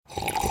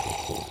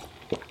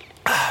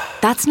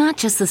That's not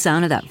just the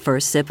sound of that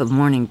first sip of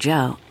Morning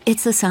Joe.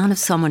 It's the sound of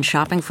someone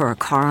shopping for a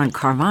car on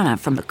Carvana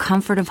from the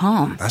comfort of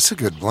home. That's a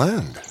good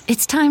blend.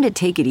 It's time to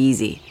take it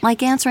easy,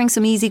 like answering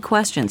some easy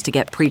questions to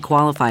get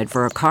pre-qualified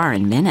for a car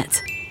in minutes.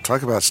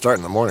 Talk about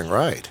starting the morning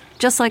right.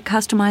 Just like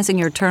customizing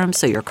your terms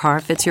so your car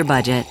fits your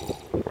budget.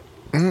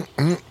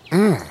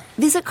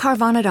 Visit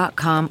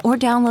Carvana.com or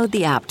download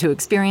the app to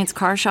experience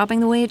car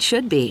shopping the way it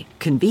should be.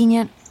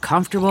 Convenient,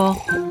 comfortable.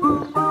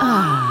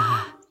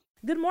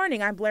 Good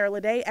morning, I'm Blair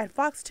Lede at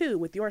Fox 2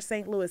 with your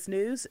St. Louis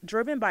news,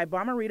 driven by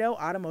Bommarito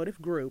Automotive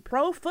Group.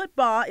 Pro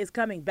football is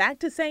coming back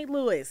to St.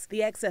 Louis. The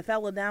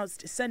XFL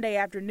announced Sunday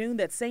afternoon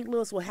that St.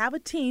 Louis will have a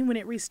team when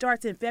it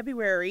restarts in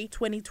February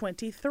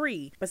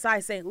 2023.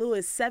 Besides St.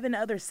 Louis, 7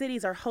 other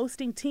cities are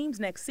hosting teams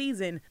next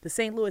season. The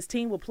St. Louis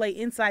team will play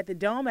inside the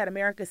Dome at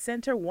America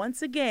Center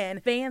once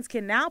again. Fans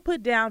can now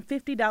put down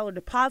 $50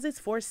 deposits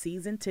for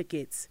season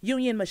tickets.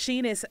 Union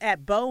machinists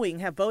at Boeing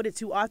have voted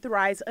to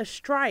authorize a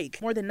strike.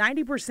 More than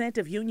 90%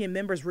 of union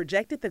members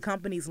rejected the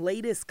company's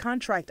latest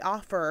contract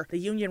offer. The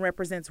union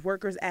represents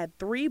workers at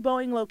 3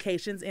 Boeing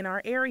locations in our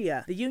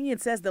area. The union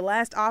says the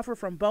last offer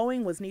from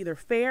Boeing was neither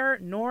fair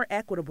nor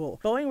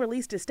equitable. Boeing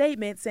released a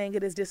statement saying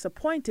it is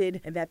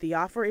disappointed and that the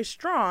offer is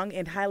strong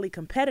and highly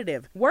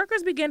competitive.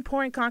 Workers began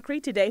pouring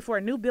concrete today for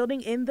a new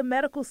building in the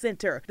medical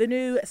center. The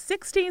new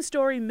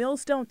 16-story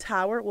Millstone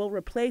Tower will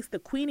replace the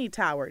Queenie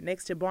Tower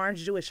next to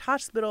Barnes Jewish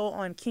Hospital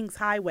on Kings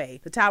Highway.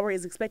 The tower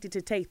is expected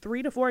to take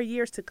 3 to 4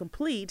 years to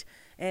complete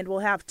and will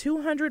have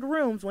 200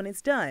 rooms when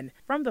it's done.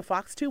 From the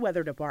Fox 2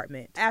 Weather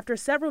Department. After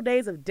several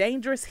days of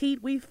dangerous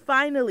heat, we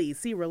finally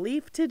see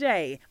relief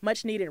today.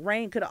 Much needed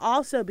rain could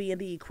also be in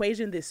the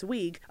equation this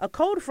week. A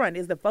cold front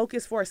is the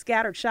focus for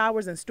scattered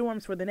showers and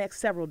storms for the next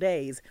several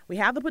days. We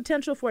have the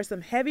potential for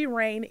some heavy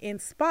rain in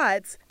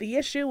spots. The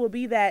issue will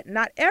be that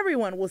not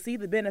everyone will see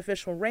the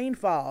beneficial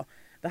rainfall.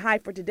 The high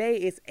for today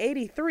is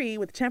 83,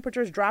 with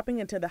temperatures dropping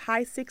into the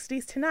high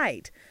 60s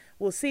tonight.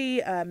 We'll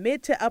see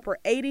mid to upper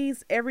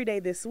 80s every day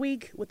this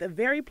week, with a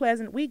very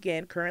pleasant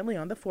weekend currently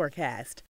on the forecast.